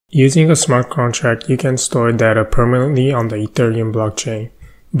Using a smart contract, you can store data permanently on the Ethereum blockchain,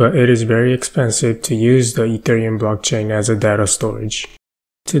 but it is very expensive to use the Ethereum blockchain as a data storage.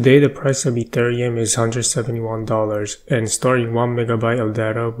 Today, the price of Ethereum is $171, and storing 1 megabyte of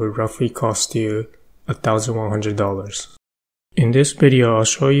data would roughly cost you $1,100. In this video, I'll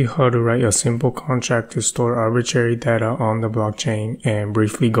show you how to write a simple contract to store arbitrary data on the blockchain and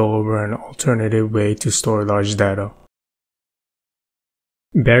briefly go over an alternative way to store large data.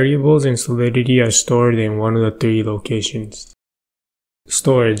 Variables in Solidity are stored in one of the three locations.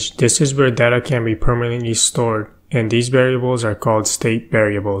 Storage. This is where data can be permanently stored, and these variables are called state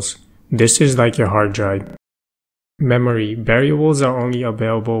variables. This is like your hard drive. Memory. Variables are only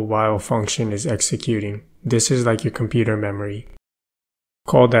available while a function is executing. This is like your computer memory.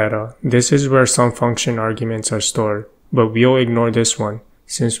 Call data. This is where some function arguments are stored, but we'll ignore this one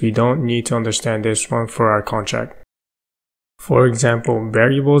since we don't need to understand this one for our contract. For example,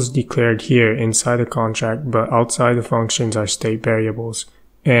 variables declared here inside the contract but outside the functions are state variables,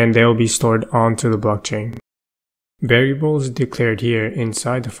 and they'll be stored onto the blockchain. Variables declared here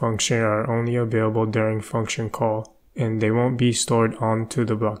inside the function are only available during function call, and they won't be stored onto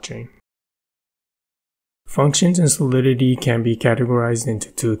the blockchain. Functions in Solidity can be categorized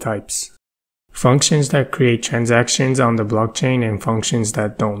into two types. Functions that create transactions on the blockchain and functions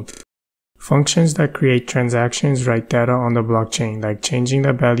that don't. Functions that create transactions write data on the blockchain, like changing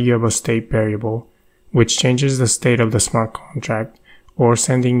the value of a state variable, which changes the state of the smart contract, or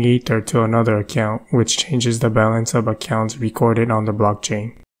sending Ether to another account, which changes the balance of accounts recorded on the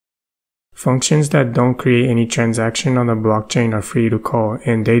blockchain. Functions that don't create any transaction on the blockchain are free to call,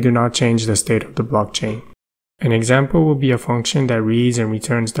 and they do not change the state of the blockchain. An example will be a function that reads and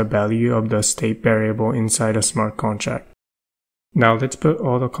returns the value of the state variable inside a smart contract. Now let's put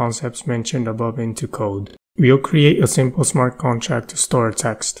all the concepts mentioned above into code. We'll create a simple smart contract to store a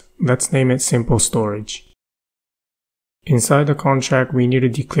text. Let's name it simple storage. Inside the contract, we need to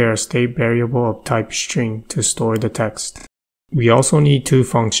declare a state variable of type string to store the text. We also need two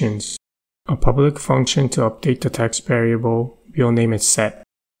functions. A public function to update the text variable, we'll name it set.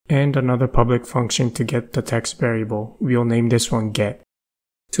 And another public function to get the text variable, we'll name this one get.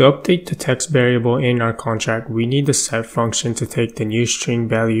 To update the text variable in our contract, we need the set function to take the new string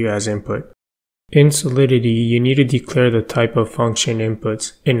value as input. In Solidity, you need to declare the type of function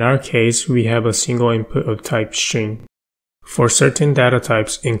inputs. In our case, we have a single input of type string. For certain data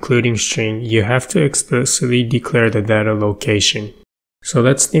types, including string, you have to explicitly declare the data location. So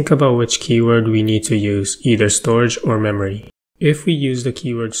let's think about which keyword we need to use, either storage or memory. If we use the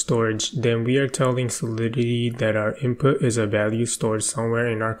keyword storage, then we are telling Solidity that our input is a value stored somewhere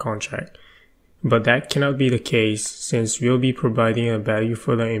in our contract. But that cannot be the case since we'll be providing a value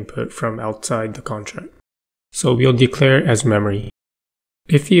for the input from outside the contract. So we'll declare it as memory.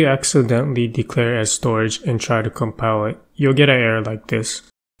 If you accidentally declare as storage and try to compile it, you'll get an error like this.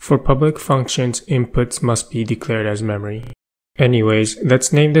 For public functions, inputs must be declared as memory. Anyways,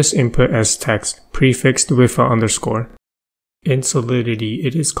 let's name this input as text, prefixed with an underscore. In Solidity,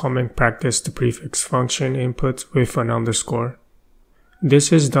 it is common practice to prefix function inputs with an underscore.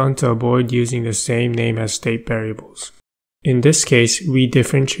 This is done to avoid using the same name as state variables. In this case, we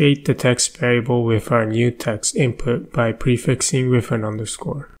differentiate the text variable with our new text input by prefixing with an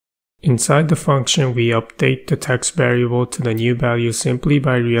underscore. Inside the function, we update the text variable to the new value simply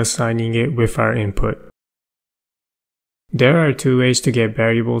by reassigning it with our input. There are two ways to get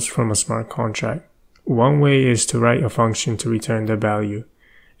variables from a smart contract. One way is to write a function to return the value,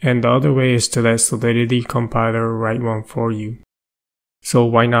 and the other way is to let Solidity compiler write one for you. So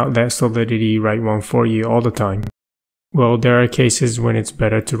why not let Solidity write one for you all the time? Well, there are cases when it's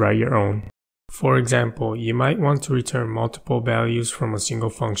better to write your own. For example, you might want to return multiple values from a single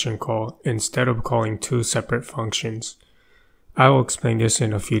function call instead of calling two separate functions. I will explain this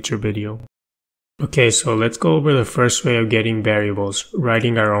in a future video. Okay, so let's go over the first way of getting variables,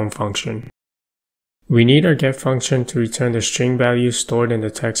 writing our own function. We need our get function to return the string value stored in the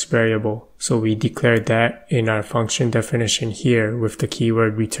text variable, so we declare that in our function definition here with the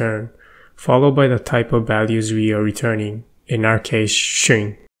keyword return, followed by the type of values we are returning, in our case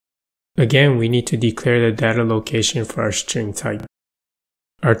string. Again, we need to declare the data location for our string type.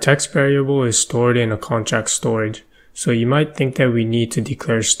 Our text variable is stored in a contract storage, so you might think that we need to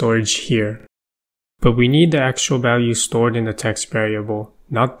declare storage here. But we need the actual value stored in the text variable,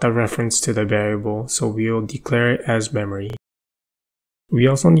 not the reference to the variable, so we will declare it as memory. We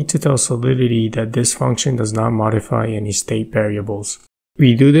also need to tell Solidity that this function does not modify any state variables.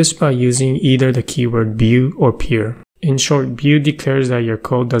 We do this by using either the keyword view or peer. In short, view declares that your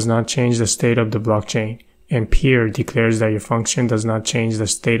code does not change the state of the blockchain, and peer declares that your function does not change the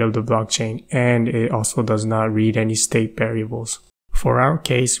state of the blockchain, and it also does not read any state variables. For our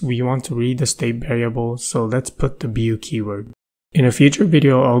case, we want to read the state variable, so let's put the view keyword. In a future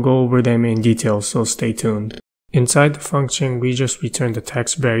video, I'll go over them in detail, so stay tuned. Inside the function, we just return the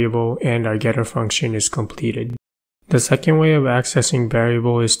text variable and our getter function is completed. The second way of accessing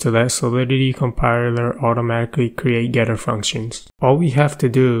variable is to let Solidity compiler automatically create getter functions. All we have to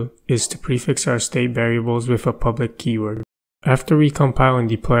do is to prefix our state variables with a public keyword. After we compile and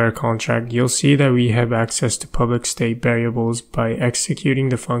deploy our contract, you'll see that we have access to public state variables by executing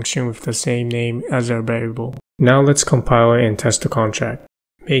the function with the same name as our variable. Now let's compile it and test the contract.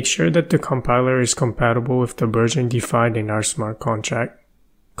 Make sure that the compiler is compatible with the version defined in our smart contract.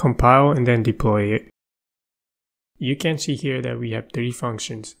 Compile and then deploy it. You can see here that we have three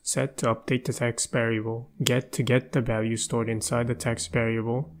functions: set to update the text variable, get to get the value stored inside the text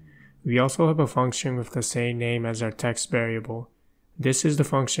variable. We also have a function with the same name as our text variable. This is the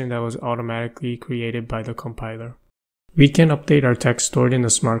function that was automatically created by the compiler. We can update our text stored in the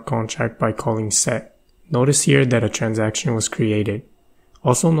smart contract by calling set. Notice here that a transaction was created.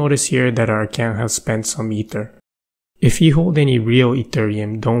 Also notice here that our account has spent some Ether. If you hold any real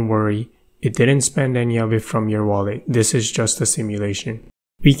Ethereum, don't worry. It didn't spend any of it from your wallet. This is just a simulation.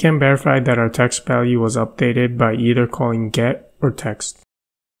 We can verify that our text value was updated by either calling get or text.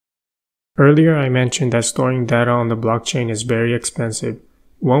 Earlier I mentioned that storing data on the blockchain is very expensive.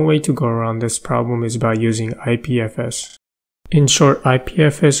 One way to go around this problem is by using IPFS. In short,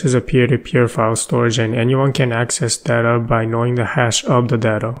 IPFS is a peer-to-peer file storage and anyone can access data by knowing the hash of the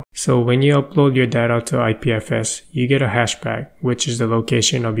data. So when you upload your data to IPFS, you get a hash back, which is the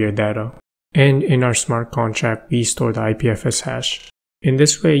location of your data. And in our smart contract, we store the IPFS hash. In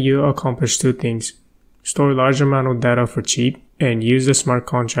this way, you accomplish two things: store a large amount of data for cheap, and use the smart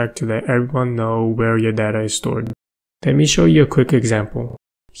contract to let everyone know where your data is stored. Let me show you a quick example.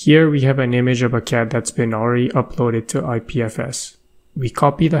 Here we have an image of a cat that's been already uploaded to IPFS. We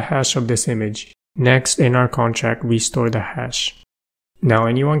copy the hash of this image. Next, in our contract, we store the hash. Now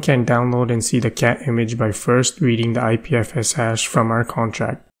anyone can download and see the cat image by first reading the IPFS hash from our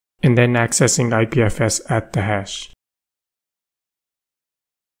contract, and then accessing IPFS at the hash.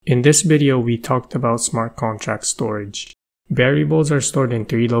 In this video, we talked about smart contract storage. Variables are stored in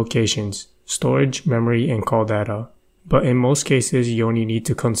three locations: storage, memory, and call data. But in most cases, you only need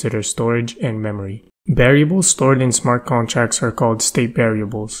to consider storage and memory. Variables stored in smart contracts are called state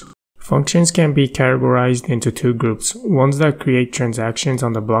variables. Functions can be categorized into two groups, ones that create transactions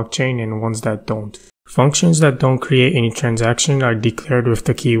on the blockchain and ones that don't. Functions that don't create any transaction are declared with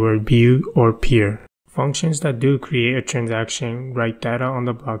the keyword view or peer. Functions that do create a transaction write data on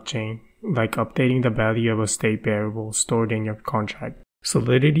the blockchain, like updating the value of a state variable stored in your contract.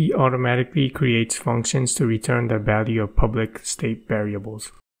 Solidity automatically creates functions to return the value of public state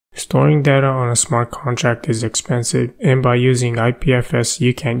variables. Storing data on a smart contract is expensive, and by using IPFS,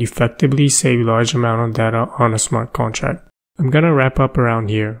 you can effectively save a large amount of data on a smart contract. I'm gonna wrap up around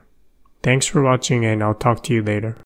here. Thanks for watching, and I'll talk to you later.